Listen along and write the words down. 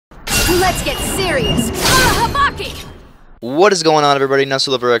Let's get serious. Habaki! What is going on, everybody?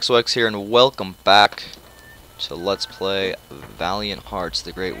 NestleLoverXOX here, and welcome back to Let's Play Valiant Hearts: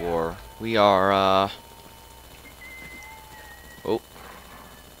 The Great War. We are,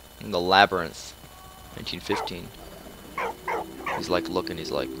 in the Labyrinth, 1915. He's like looking,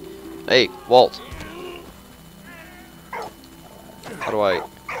 he's like, hey, Walt! How do I...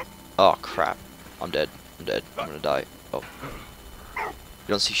 Oh, crap. I'm dead. I'm dead. I'm gonna die. Oh. You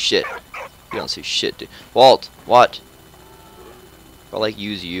don't see shit. You don't see shit, dude. Walt! What? If I, like,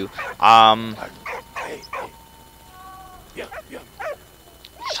 use you. Hey. Yeah.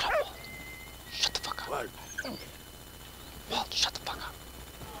 Shut up, Walt. Shut the fuck up. Walt, shut the fuck up.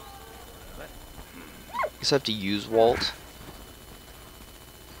 I guess I have to use Walt.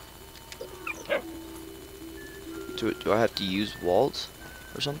 Do I have to use Walt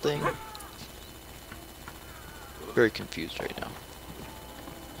or something? Very confused right now.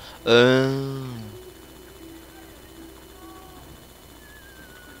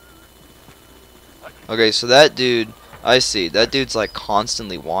 Okay, so that dude, I see. That dude's like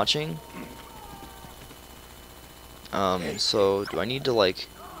constantly watching. So do I need to like...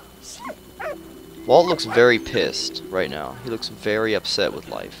 Walt looks very pissed right now. He looks very upset with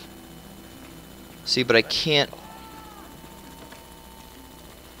life. See, but I can't...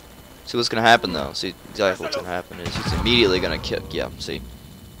 See what's gonna happen though. See exactly what's gonna happen is he's immediately gonna kick. Yeah, see.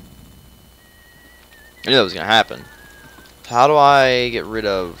 I knew that was gonna happen. How do I get rid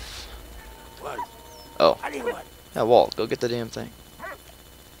of... Oh. Yeah, Walt, go get the damn thing.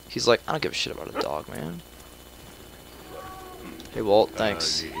 He's like, I don't give a shit about a dog, man. Hey, Walt,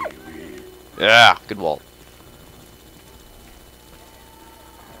 thanks. Yeah, good Walt.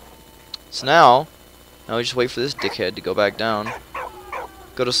 So now we just wait for this dickhead to go back down.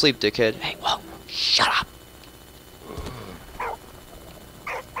 Go to sleep, dickhead. Hey, Walt, shut up.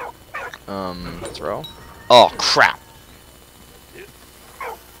 Throw. Oh, crap.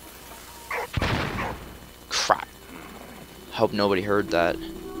 Crap. Hope nobody heard that.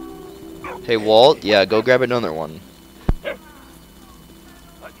 Hey, Walt, yeah, go grab another one.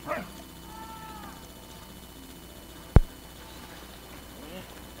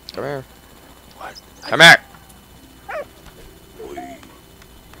 Come here. Come here!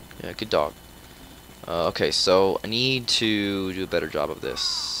 Yeah, good dog. Okay, so I need to do a better job of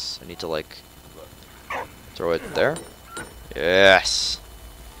this. I need to, like, throw it there. Yes.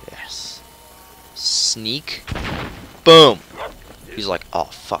 Yes. Sneak. Boom! He's like, oh,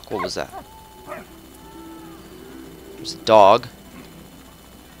 fuck, what was that? There's a dog.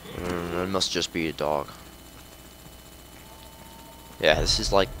 It must just be a dog. Yeah, this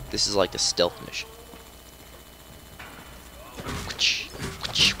is like the stealth mission.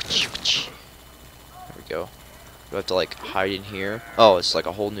 There we go. Do I have to like hide in here? Oh, it's like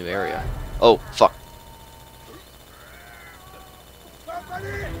a whole new area. Oh, fuck.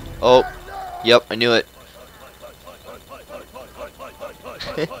 Oh, yep, I knew it.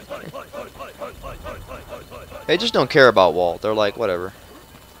 They just don't care about Walt. They're like, whatever.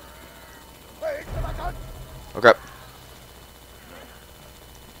 Okay.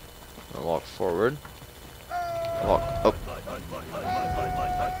 I'll walk forward. Walk up.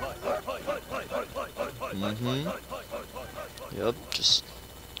 Yep, just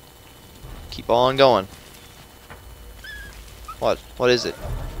keep on going. What? What is it?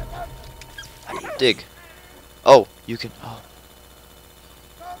 Dig. Oh, you can... Oh.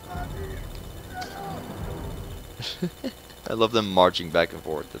 I love them marching back and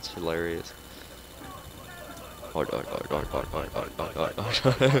forth. That's hilarious. That's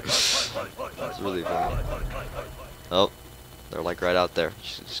really funny. Oh, they're like right out there.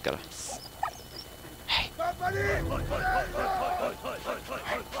 Just gotta... Hey.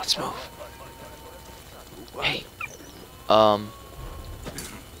 Let's move. Hey.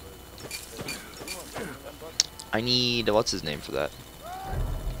 I need... What's his name for that?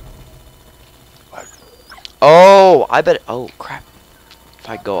 Oh, I bet... Oh, crap. If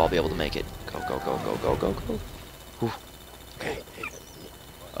I go, I'll be able to make it. Go. Whew. Okay.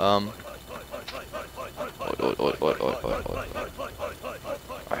 Alright.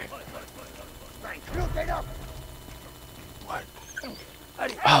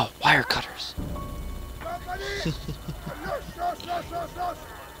 Oh, wire cutters.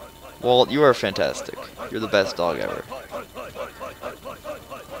 Walt, you are fantastic. You're the best dog ever.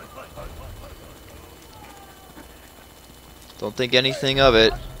 Don't think anything of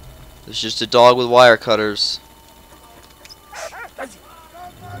it. It's just a dog with wire cutters.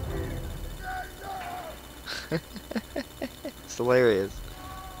 It's hilarious.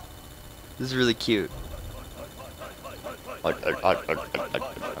 This is really cute.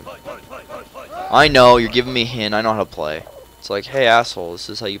 I know, you're giving me a hint. I know how to play. It's like, hey, asshole, this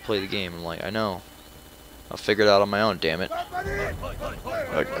is how you play the game. I'm like, I know. I'll figure it out on my own, damn it.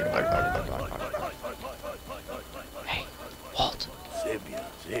 Hey, Walt.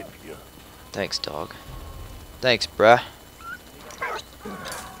 Thanks, dog. Thanks, bruh.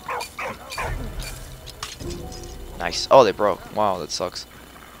 Nice. Oh, they broke. Wow, that sucks.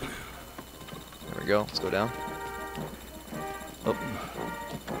 There we go. Let's go down. Oh.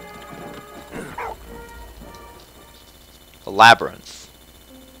 A labyrinth.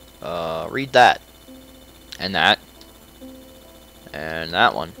 Read that. And that. And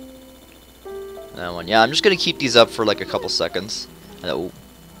that one. And that one. Yeah, I'm just gonna keep these up for like a couple seconds. Oh.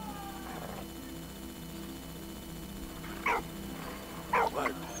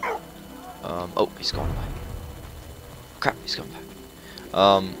 Oh, he's going by. Crap, he's coming back.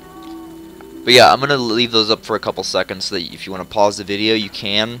 But yeah, I'm gonna leave those up for a couple seconds so that if you want to pause the video, you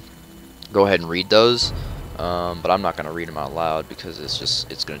can go ahead and read those. But I'm not gonna read them out loud because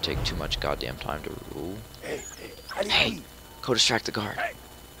it's gonna take too much goddamn time to. Ooh. Hey, go distract the guard.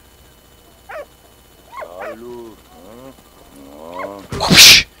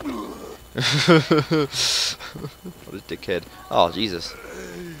 What a dickhead! Oh Jesus.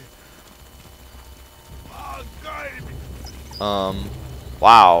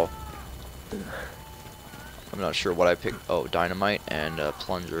 Wow. I'm not sure what I picked. Oh, dynamite and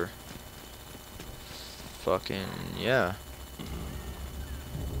plunger. Fucking yeah.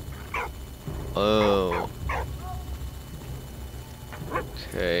 Oh.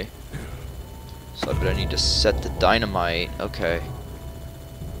 Okay. So I bet I need to set the dynamite. Okay.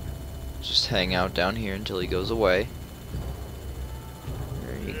 Just hang out down here until he goes away.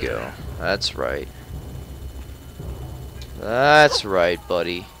 There you go. That's right. That's right,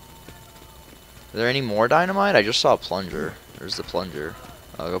 buddy. Are there any more dynamite? I just saw a plunger. There's the plunger.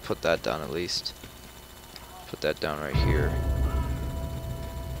 I'll go put that down at least. Put that down right here.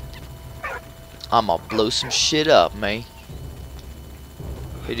 I'm gonna blow some shit up, man.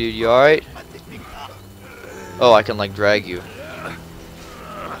 Hey, dude, you alright? Oh, I can, like, drag you.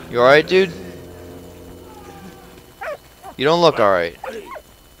 You alright, dude? You don't look alright.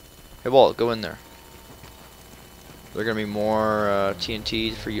 Hey, Walt, go in there. There are gonna be more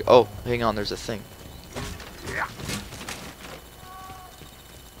TNT for you. Oh, hang on, there's a thing.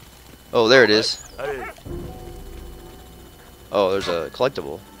 Oh, there it is. Oh, there's a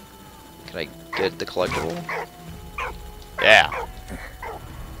collectible. Can I get the collectible? Yeah.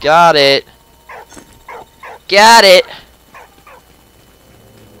 Got it. Got it.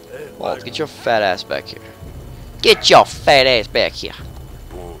 Walt, get your fat ass back here. Get your fat ass back here.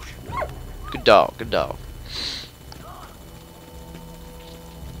 Good dog, good dog.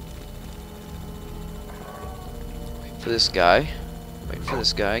 For this guy. Wait for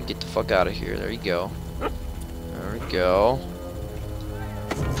this guy. Get the fuck out of here. There you go. There we go.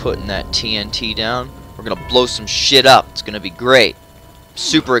 Putting that TNT down. We're gonna blow some shit up. It's gonna be great. I'm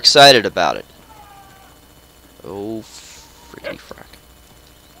super excited about it. Oh, freaky frack.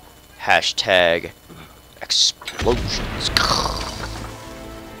 Hashtag explosions.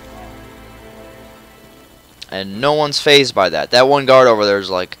 And no one's fazed by that. That one guard over there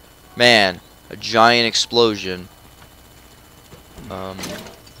is like, man, a giant explosion. I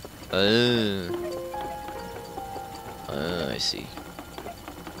see.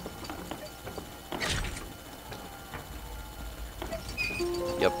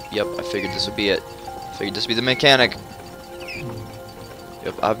 Yep, I figured this would be it. Figured this would be the mechanic.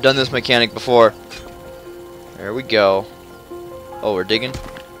 Yep, I've done this mechanic before. There we go. Oh, we're digging.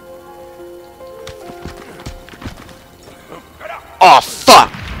 Oh,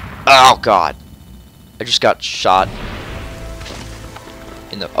 fuck! Oh, God. I just got shot.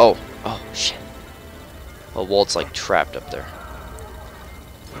 In the... Oh, shit. Oh, Walt's, like, trapped up there.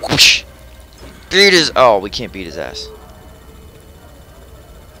 Whoosh! Beat his... Oh, we can't beat his ass.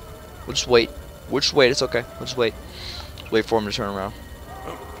 We'll just wait. We'll just wait. It's okay. We'll just wait. Wait for him to turn around.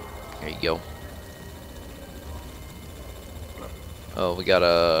 There you go. Oh, we got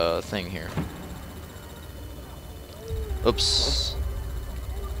a thing here. Oops.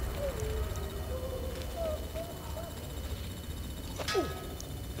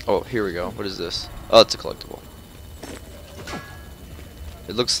 Oh, here we go. What is this? Oh, it's a collectible.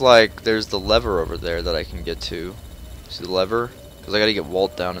 It looks like there's the lever over there that I can get to. See the lever? Because I gotta get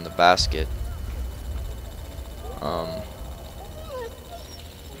Walt down in the basket.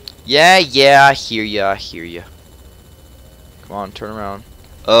 Yeah, I hear ya. Come on, turn around.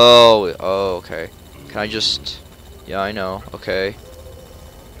 Oh, okay. Can I just... Yeah, I know. Okay.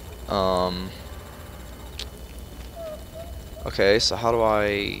 Okay, so how do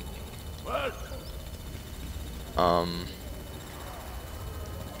I... How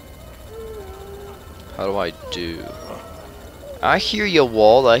do I do? I hear you,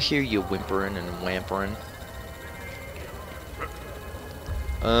 Walt. I hear you whimpering and wampering.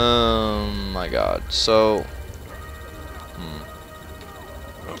 My God. So.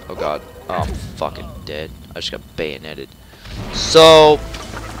 Oh God. Oh, I'm fucking dead. I just got bayoneted. So.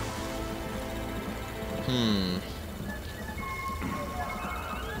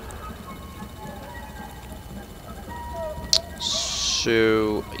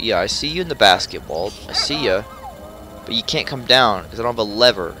 So, yeah, I see you in the basket, Walt. I see ya. But you can't come down because I don't have a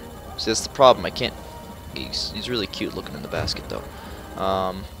lever. See, that's the problem. I can't. He's really cute looking in the basket, though.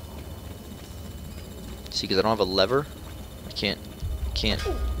 See, because I don't have a lever, I can't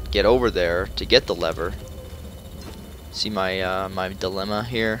get over there to get the lever. See my my dilemma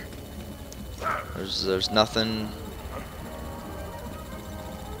here. There's nothing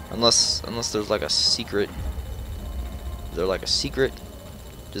unless there's like a secret. Is there like a secret?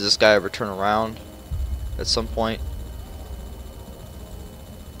 Does this guy ever turn around at some point?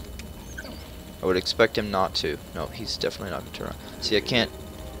 I would expect him not to. No, he's definitely not gonna turn around. See, I can't.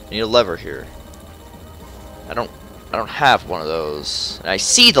 I need a lever here. I don't have one of those. And I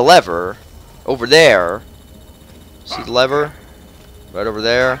see the lever over there. See the lever? Right over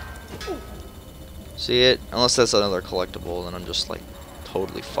there. See it? Unless that's another collectible, then I'm just like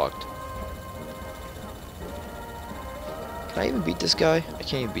totally fucked. Can I even beat this guy? I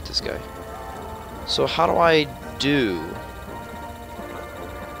can't even beat this guy. So how do I do?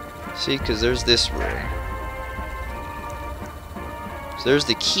 See, because there's this room. So there's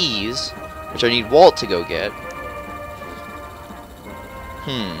the keys, which I need Walt to go get.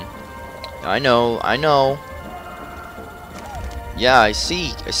 I know. Yeah, I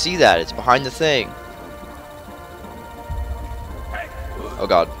see that. It's behind the thing. Oh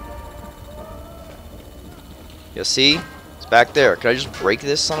God. Yeah, see? It's back there. Can I just break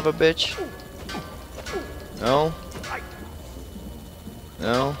this son of a bitch? No?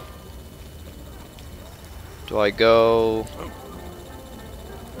 No? Do I go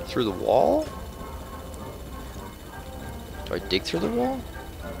through the wall? Do I dig through the wall?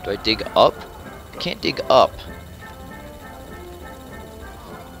 Do I dig up? I can't dig up.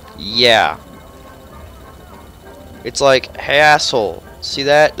 Yeah. It's like, hey asshole, see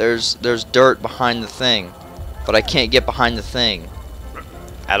that? There's dirt behind the thing, but I can't get behind the thing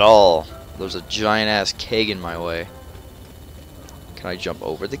at all. There's a giant ass keg in my way. Can I jump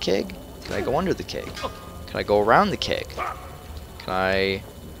over the keg? Can I go under the keg? Can I go around the keg? Can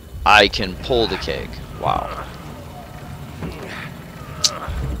I can pull the keg. Wow.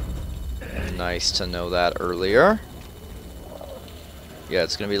 Nice to know that earlier. Yeah,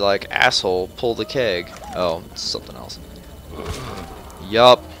 it's gonna be like, asshole, pull the keg. Oh, it's something else.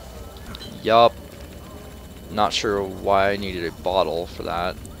 Yup. Not sure why I needed a bottle for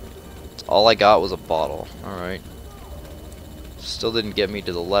that. All I got was a bottle. Alright. Still didn't get me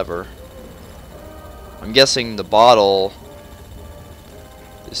to the lever. I'm guessing the bottle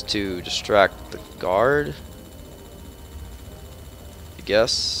is to distract the guard. I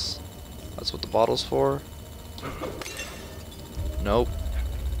guess that's what the bottle's for. Nope.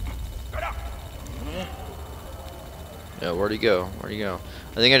 Yeah, where'd he go? Where'd he go?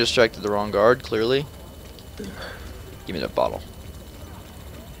 I think I distracted the wrong guard, clearly. Give me that bottle.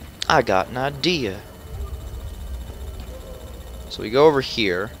 I got an idea. So we go over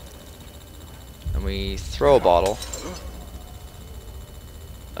here and we throw a bottle.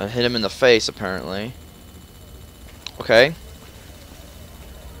 I hit him in the face, apparently. Okay.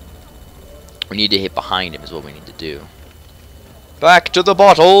 We need to hit behind him is what we need to do. Back to the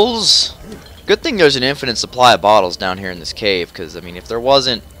bottles! Good thing there's an infinite supply of bottles down here in this cave, because, I mean, if there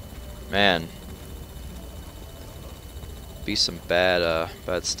wasn't, man, be some bad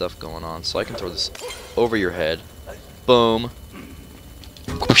stuff going on. So I can throw this over your head. Boom.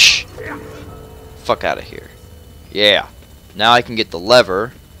 Whoosh. Fuck out of here. Yeah. Now I can get the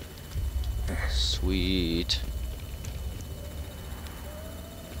lever. Sweet.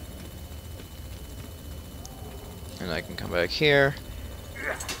 And I can come back here.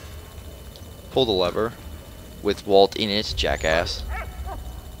 Pull the lever. With Walt in it, jackass.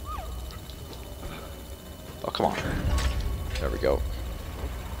 Oh, come on. There we go.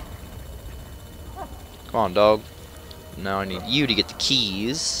 Come on, dog. Now I need you to get the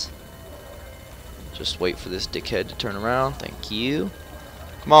keys. Just wait for this dickhead to turn around. Thank you.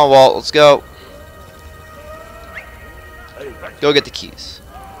 Come on, Walt. Let's go. Go get the keys.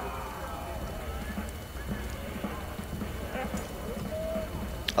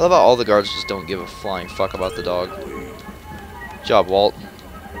 I love how all the guards just don't give a flying fuck about the dog. Good job, Walt.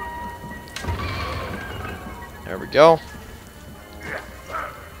 There we go.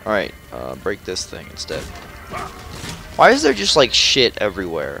 Alright, break this thing instead. Why is there just like shit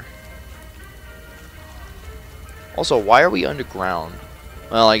everywhere? Also, why are we underground?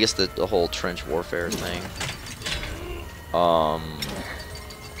 Well, I guess the whole trench warfare thing.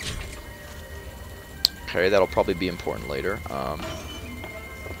 Okay, that'll probably be important later.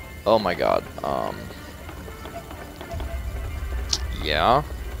 Oh my god. Yeah.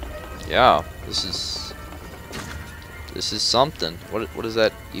 Yeah, this is something. What does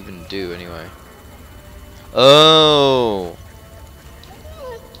that even do anyway? Oh.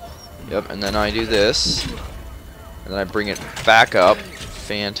 Yep, and then I do this. And then I bring it back up.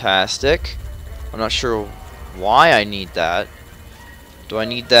 Fantastic. I'm not sure why I need that. Do I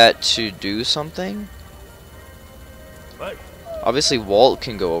need that to do something? Obviously Walt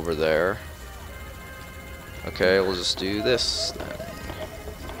can go over there. Okay, we'll just do this then.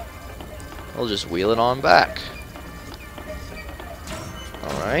 We'll just wheel it on back.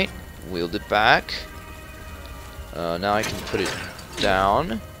 Alright, wheeled it back. Now I can put it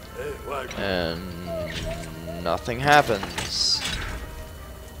down. And nothing happens.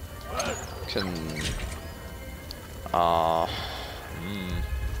 Oh,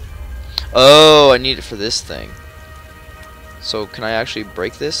 I need it for this thing. So can I actually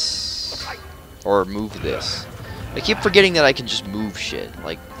break this? Or move this? I keep forgetting that I can just move shit.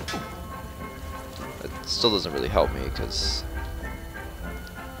 Like, that still doesn't really help me because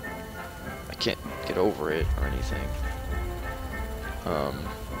I can't get over it or anything.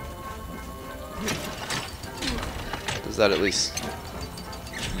 Does that at least...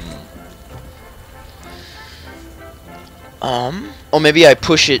 Oh, maybe I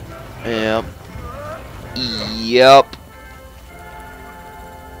push it. Yep. Yep.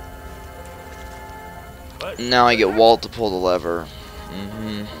 Now I get Walt to pull the lever.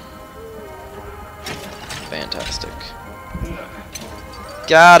 Fantastic.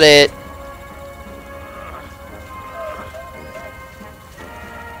 Got it.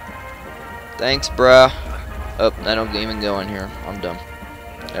 Thanks, bruh. Oh, I don't even go in here. I'm done.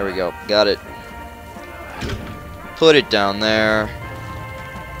 There we go. Got it. Put it down there.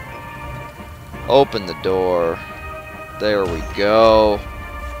 Open the door. There we go.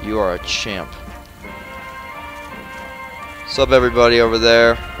 You are a champ. What's up, everybody over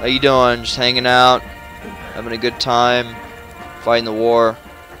there? How you doing? Just hanging out? Having a good time? Fighting the war?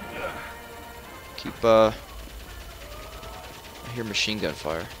 Keep, I hear machine gun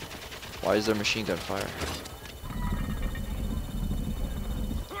fire. Why is there machine gun fire?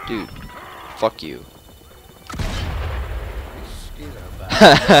 Dude. Fuck you.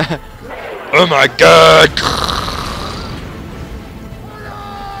 Oh my god!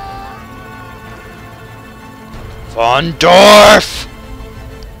 Von Dorf!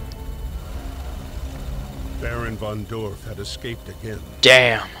 Baron von Dorf had escaped again.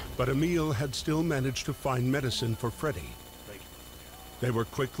 Damn. But Emile had still managed to find medicine for Freddy. They were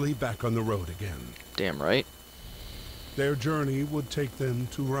quickly back on the road again. Damn right. Their journey would take them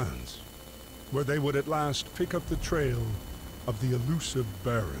to Reims, where they would at last pick up the trail of the elusive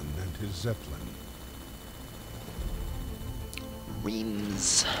Baron and his Zeppelin.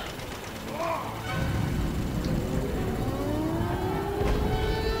 Reims.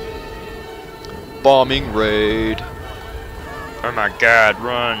 Bombing raid. Oh my god,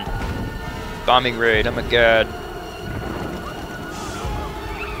 run. Bombing raid, oh my god.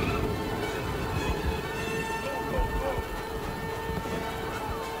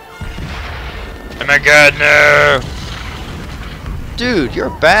 Oh my god, no! Dude, you're a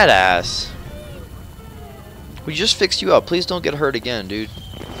badass. We just fixed you up. Please don't get hurt again, dude.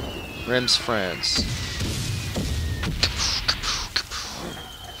 Rem's friends.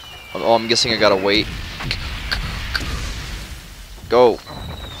 Oh, I'm guessing I gotta wait. Go.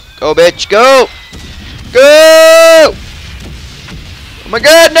 Go, bitch, go! Go! Oh my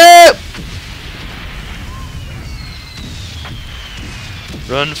god, no!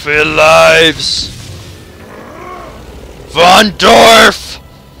 Run for your lives! Von Dorf!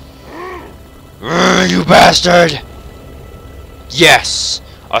 You bastard! Yes!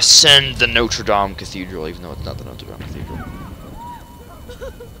 Ascend the Notre Dame Cathedral, even though it's not the Notre Dame Cathedral.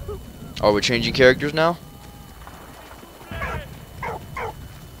 Oh, we're changing characters now?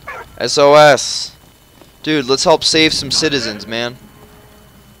 SOS! Dude, let's help save some citizens, man.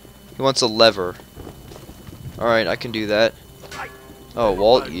 He wants a lever. Alright, I can do that. Oh,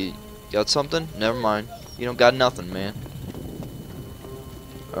 Walt, you got something? Never mind. You don't got nothing, man.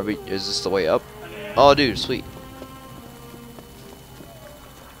 Is this the way up? Oh, dude, sweet.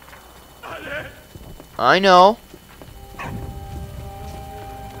 I know.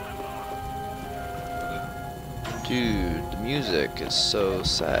 Dude, the music is so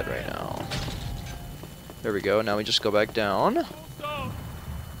sad right now. There we go. Now we just go back down.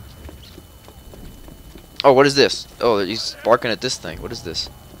 Oh, what is this? Oh, he's barking at this thing. What is this?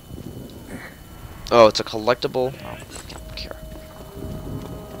 Oh, it's a collectible. Oh, I don't care.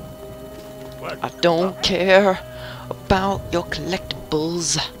 I don't care about your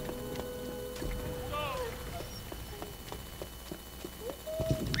collectibles.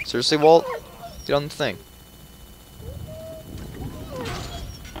 Seriously, Walt? Get on the thing.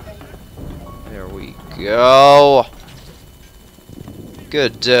 There we go.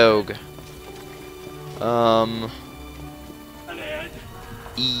 Good dog.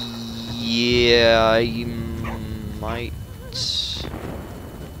 Yeah, I might.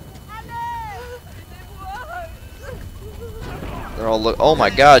 They're all look. Oh my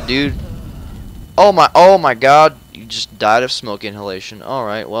god, dude. Oh my god. You just died of smoke inhalation.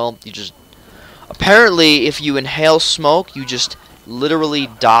 Alright, well, you just. Apparently, if you inhale smoke, you just literally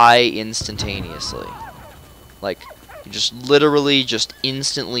die instantaneously. Like, you just literally just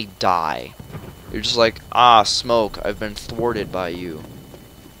instantly die. You're just like, ah, smoke, I've been thwarted by you.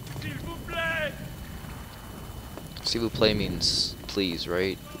 S'il vous plaît means please,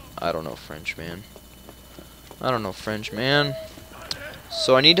 right? I don't know French, man. I don't know French, man.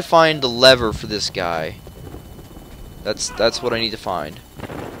 So I need to find the lever for this guy. That's what I need to find.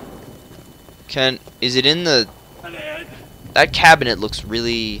 Is it in the... That cabinet looks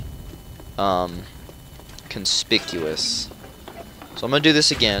really conspicuous. So I'm gonna do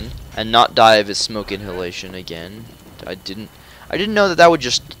this again and not die of his smoke inhalation again. I didn't know that would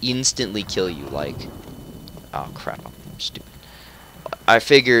just instantly kill you. Like, oh crap, I'm stupid. I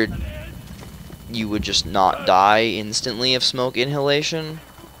figured you would just not die instantly of smoke inhalation,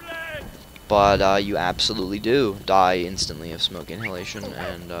 but you absolutely do die instantly of smoke inhalation,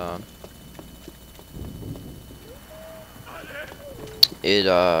 and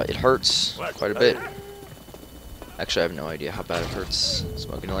it hurts quite a bit. Actually, I have no idea how bad it hurts,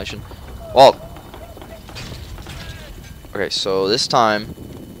 smoke inhalation. Well, okay, so this time,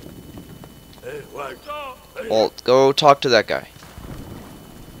 Walt, go talk to that guy.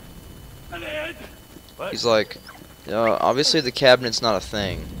 He's like, obviously the cabinet's not a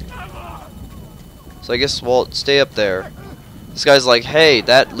thing. So I guess, Walt, stay up there. This guy's like, hey,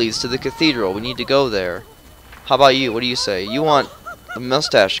 that leads to the cathedral. We need to go there. How about you? What do you say? You want the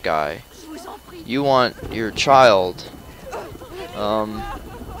mustache guy. You want your child.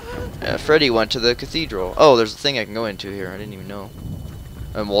 Freddy went to the cathedral. Oh, there's a thing I can go into here. I didn't even know.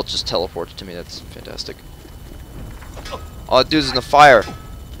 And Walt just teleported to me. That's fantastic. Oh, that dude's in the fire.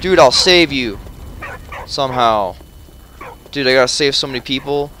 Dude, I'll save you. Somehow. Dude, I gotta save so many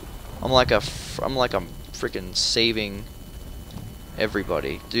people. I'm like I'm freaking saving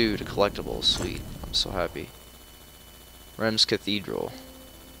everybody. Dude, a collectible. Sweet. I'm so happy. Reims Cathedral.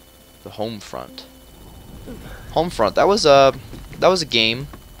 The Homefront. Homefront. That was a game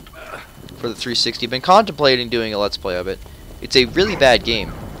for the 360. Been contemplating doing a Let's Play of it. It's a really bad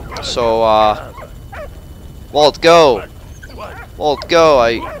game. So Walt, go. Walt,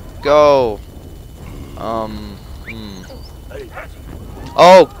 go. Go.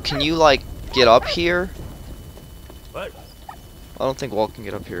 Oh, can you like get up here? I don't think Walt can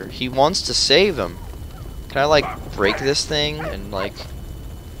get up here. He wants to save him. Can I like break this thing and like?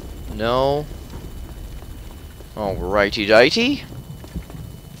 No. Alrighty dighty.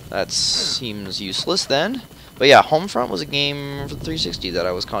 That seems useless then. But yeah, Homefront was a game for the 360 that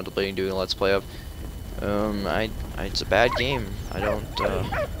I was contemplating doing a Let's Play of. It's a bad game. I don't,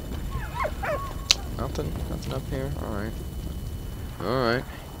 nothing up here. Alright.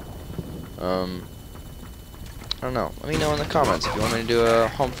 I don't know. Let me know in the comments if you want me to do a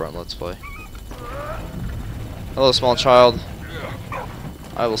Homefront Let's Play. Hello, small child.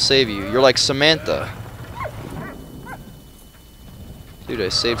 I will save you. You're like Samantha. Dude, I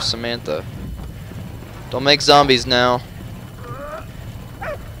saved Samantha. Don't make zombies now.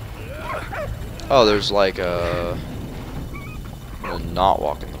 Oh, there's like a... I'm gonna not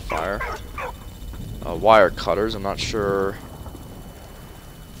walk in the fire. Wire cutters. I'm not sure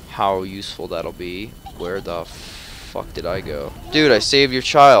how useful that'll be. Where the fuck did I go? Dude, I saved your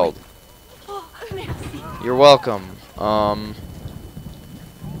child. You're welcome. How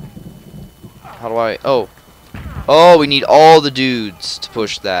do I... Oh, we need all the dudes to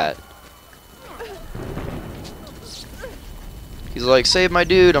push that. He's like, save my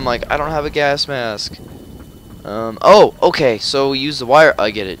dude. I'm like, I don't have a gas mask. Oh, okay. So we use the wire. I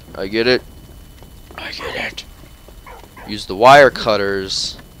get it. Use the wire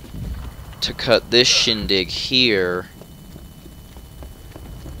cutters to cut this shindig here.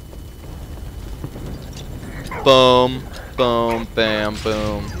 Boom. Boom. Bam.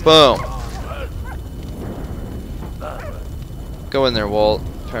 Boom. Boom. Go in there, Walt.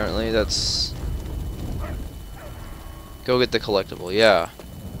 Apparently, that's... Go get the collectible. Yeah.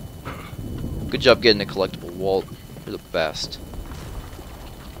 Good job getting the collectible, Walt. You're the best.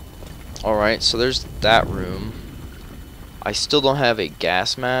 Alright, so there's that room. I still don't have a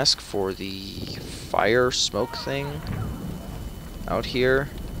gas mask for the fire smoke thing out here,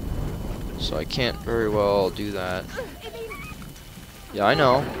 so I can't very well do that. Yeah, I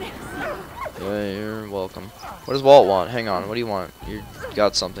know. Yeah, you're welcome. What does Walt want? Hang on, what do you want? You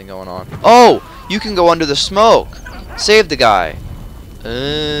got something going on. Oh! You can go under the smoke! Save the guy!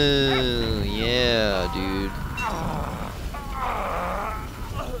 Oh, yeah, dude.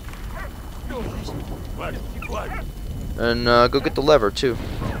 And go get the lever too.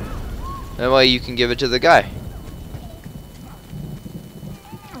 That way you can give it to the guy.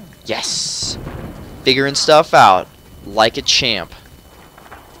 Yes! Figuring stuff out like a champ.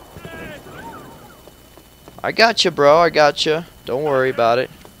 I got you, bro. I got you. Don't worry about it.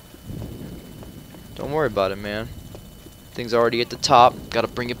 Don't worry about it, man. Thing's already at the top. Gotta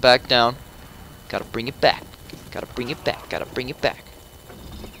bring it back down. Gotta bring it back. Gotta bring it back. Gotta bring it back.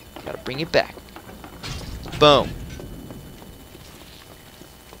 Gotta bring it back. Boom.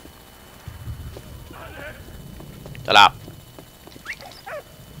 Ta-da.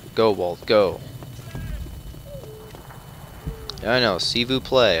 Go, Walt. Go. Yeah, I know. Sivu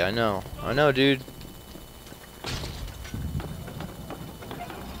play. I know. I know, dude.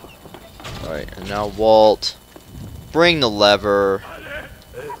 Alright, and now Walt. Bring the lever.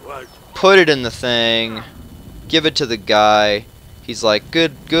 Put it in the thing. Give it to the guy. He's like,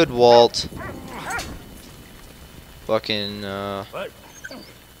 good, Walt. Fucking,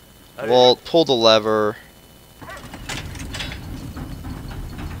 Walt, pull the lever.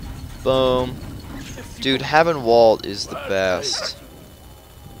 Boom. Dude, having Walt is the best.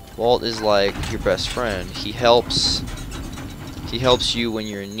 Walt is like your best friend. He helps you when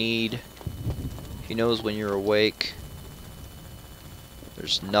you're in need. He knows when you're awake.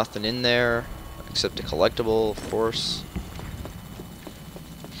 There's nothing in there except a collectible, of course.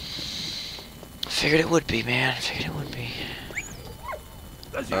 Figured it would be, man. Figured it would be.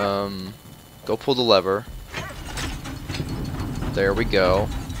 Go pull the lever. There we go.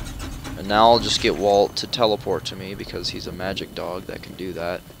 And now I'll just get Walt to teleport to me because he's a magic dog that can do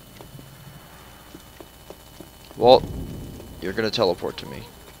that. Walt, you're gonna teleport to me.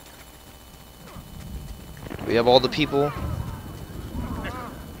 Do we have all the people?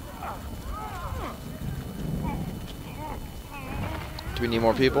 Do we need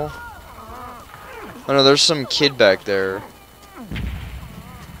more people? Oh no, there's some kid back there.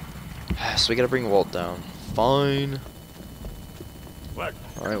 So we gotta bring Walt down. Fine.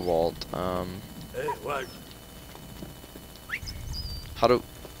 Alright, Walt. How do...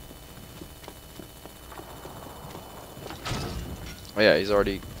 Oh yeah, he's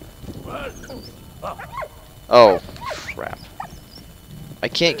already... Oh, crap. I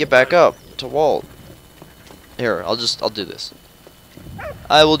can't get back up to Walt. Here, I'll do this.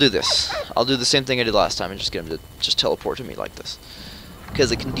 I will do this. I'll do the same thing I did last time and just get him to just teleport to me like this.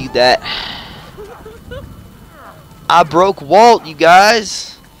 Because I can do that. I broke Walt, you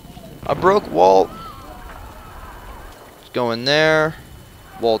guys. I broke Walt. Go in there.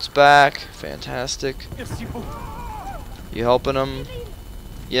 Walt's back. Fantastic. You helping him?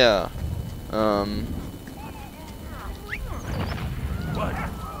 Yeah.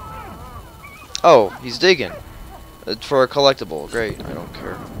 Oh, he's digging. For a collectible. Great. I don't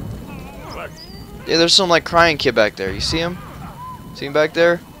care. Yeah, there's some like crying kid back there. You see him? See him back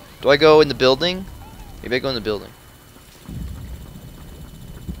there? Do I go in the building? Maybe I go in the building.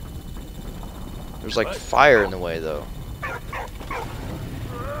 There's like fire in the way though.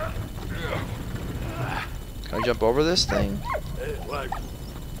 Can I jump over this thing?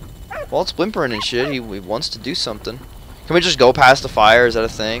 Walt's whimpering and shit. He wants to do something. Can we just go past the fire? Is that a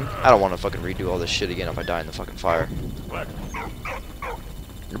thing? I don't want to fucking redo all this shit again if I die in the fucking fire.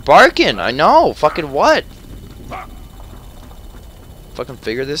 You're barking! I know! Fucking what? Fucking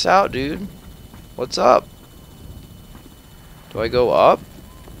figure this out, dude. What's up? Do I go up?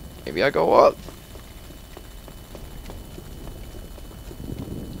 Maybe I go up.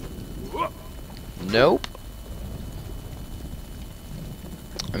 Nope.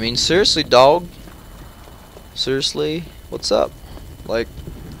 I mean, seriously, dog. Seriously, what's up? Like,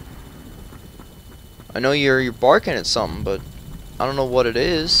 I know you're barking at something, but I don't know what it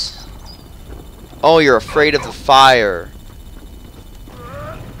is. Oh, you're afraid of the fire.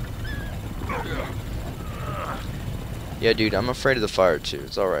 Yeah, dude, I'm afraid of the fire too.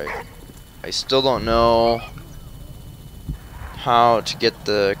 It's alright. I still don't know how to get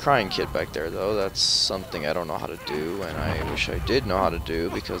the crying kid back there, though. That's something I don't know how to do, and I wish I did know how to do,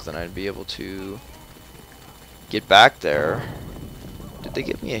 because then I'd be able to get back there. Did they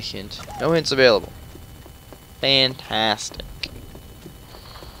give me a hint? No hints available. Fantastic.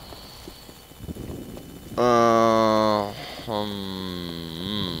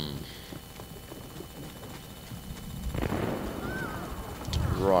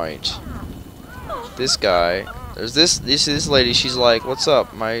 Right. This guy. There's this lady. She's like, "What's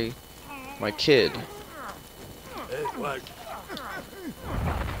up, my kid?"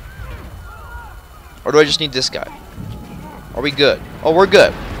 Or do I just need this guy? Are we good? Oh, we're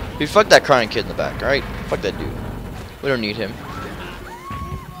good. Dude, fuck that crying kid in the back, alright? Fuck that dude. We don't need him.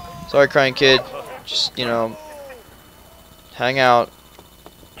 Sorry, crying kid. Just, you know, hang out.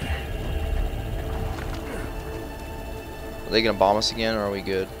 Are they gonna bomb us again, or are we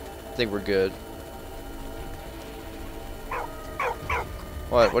good? I think we're good.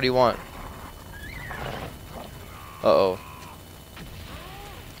 What? What do you want? Uh-oh.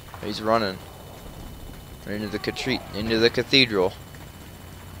 He's running. Into the cathedral.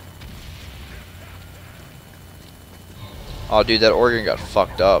 Oh, dude, that organ got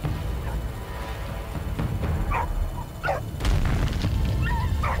fucked up.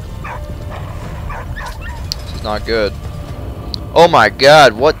 This is not good. Oh my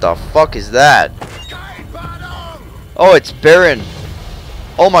god, what the fuck is that? Oh, it's Baron.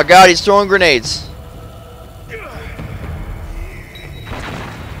 Oh my god, he's throwing grenades.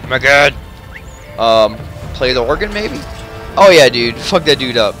 Oh my god. Play the organ maybe? Oh yeah, dude. Fuck that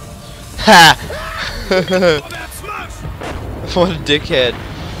dude up. Ha! What a dickhead.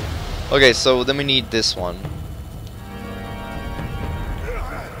 Okay, so then we need this one.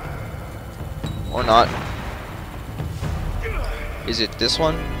 Or not. Is it this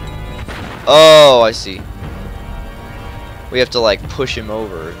one? Oh, I see. We have to like push him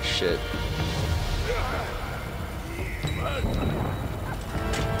over and shit.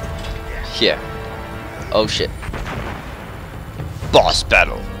 Yeah. Oh shit. Boss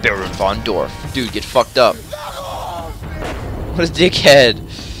battle. Baron von Dorf. Dude, get fucked up. What a dickhead.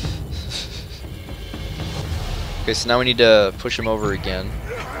 Okay, so now we need to push him over again.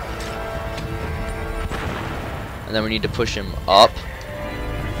 And then we need to push him up.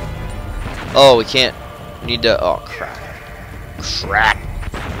 Oh, we can't. We need to. Oh, crap. Crap.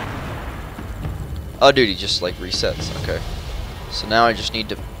 Oh, dude, he just like resets. Okay. So now I just need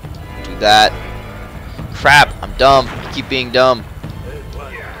to do that. Crap, I'm dumb. I keep being dumb.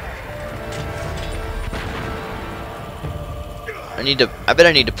 I bet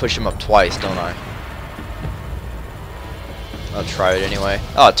I need to push him up twice, don't I? I'll try it anyway.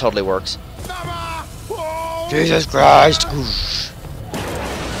 Oh, it totally works. Jesus Christ.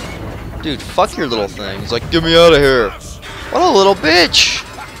 Dude, fuck your little thing. He's like, get me out of here. What a little bitch.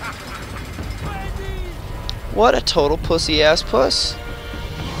 What a total pussy ass puss.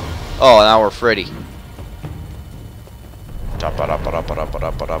 Oh, now we're Freddy.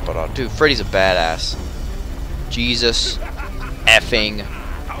 Dude, Freddy's a badass. Jesus effing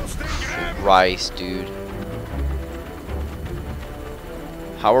Christ, dude.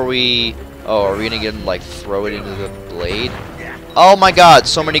 How are we... Oh, are we gonna get him, like, throw it into the blade? Oh my god,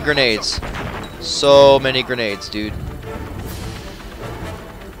 so many grenades. So many grenades, dude.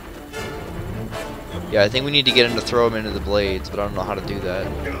 Yeah, I think we need to get him to throw him into the blades, but I don't know how to do that.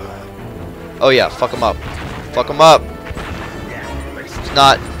 Oh yeah, fuck him up. Fuck him up.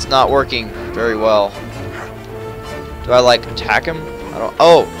 It's not working very well. Do I like attack him? I don't.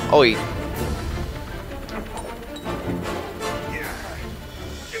 Oh, he.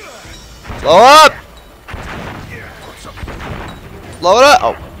 Blow up! Blow it up!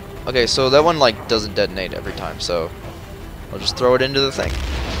 Oh, okay. So that one like doesn't detonate every time. So I'll just throw it into the thing.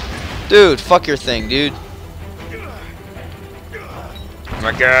 Dude, fuck your thing, dude. Oh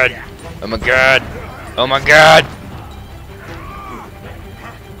my god! Oh my god! Oh my god!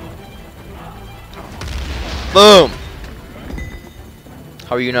 Boom!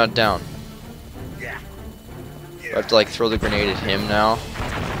 How are you not down? Do I have to like throw the grenade at him now?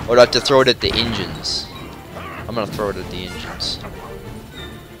 Or do I have to throw it at the engines? I'm gonna throw it at the engines.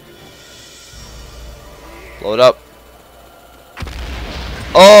 Blow it up.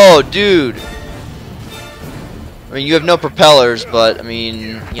 Oh, dude! I mean, you have no propellers, but I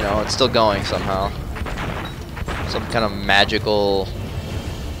mean, you know, it's still going somehow. Some kind of magical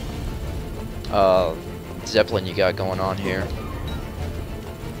Zeppelin you got going on here.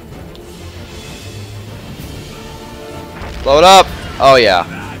 Blow it up! Oh yeah.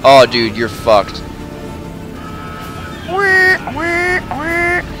 Oh dude, you're fucked.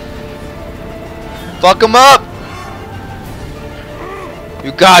 Fuck him up!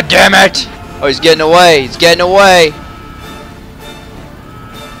 You goddamn it! Oh, he's getting away. He's getting away.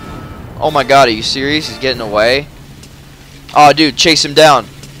 Oh my god, are you serious? He's getting away? Oh, dude, chase him down.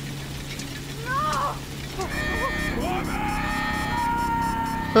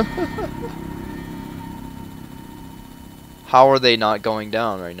 How are they not going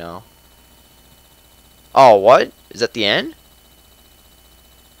down right now? Oh, what? Is that the end?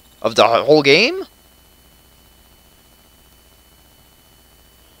 Of the whole game?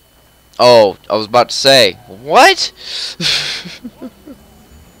 Oh, I was about to say, what?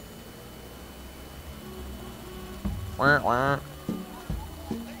 Wah, wah.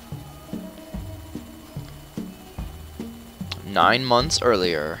 9 months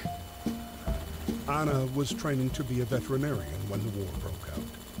earlier. Anna was training to be a veterinarian when the war broke out.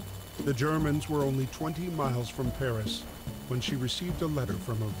 The Germans were only 20 miles from Paris when she received a letter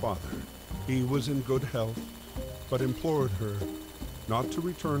from her father. He was in good health, but implored her not to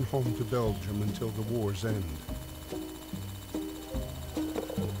return home to Belgium until the war's end.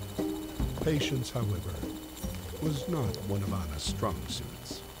 Patience, however, was not one of Anna's strong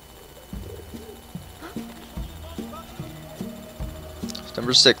suits.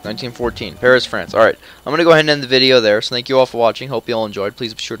 September 6th, 1914, Paris, France. Alright, I'm going to go ahead and end the video there. So thank you all for watching. Hope you all enjoyed.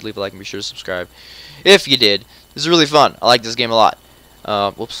 Please be sure to leave a like and be sure to subscribe if you did. This is really fun. I like this game a lot.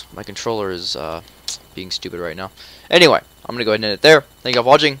 Whoops, my controller is being stupid right now. Anyway, I'm going to go ahead and end it there. Thank you all for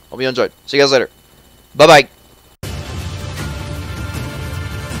watching. Hope you enjoyed. See you guys later. Bye-bye.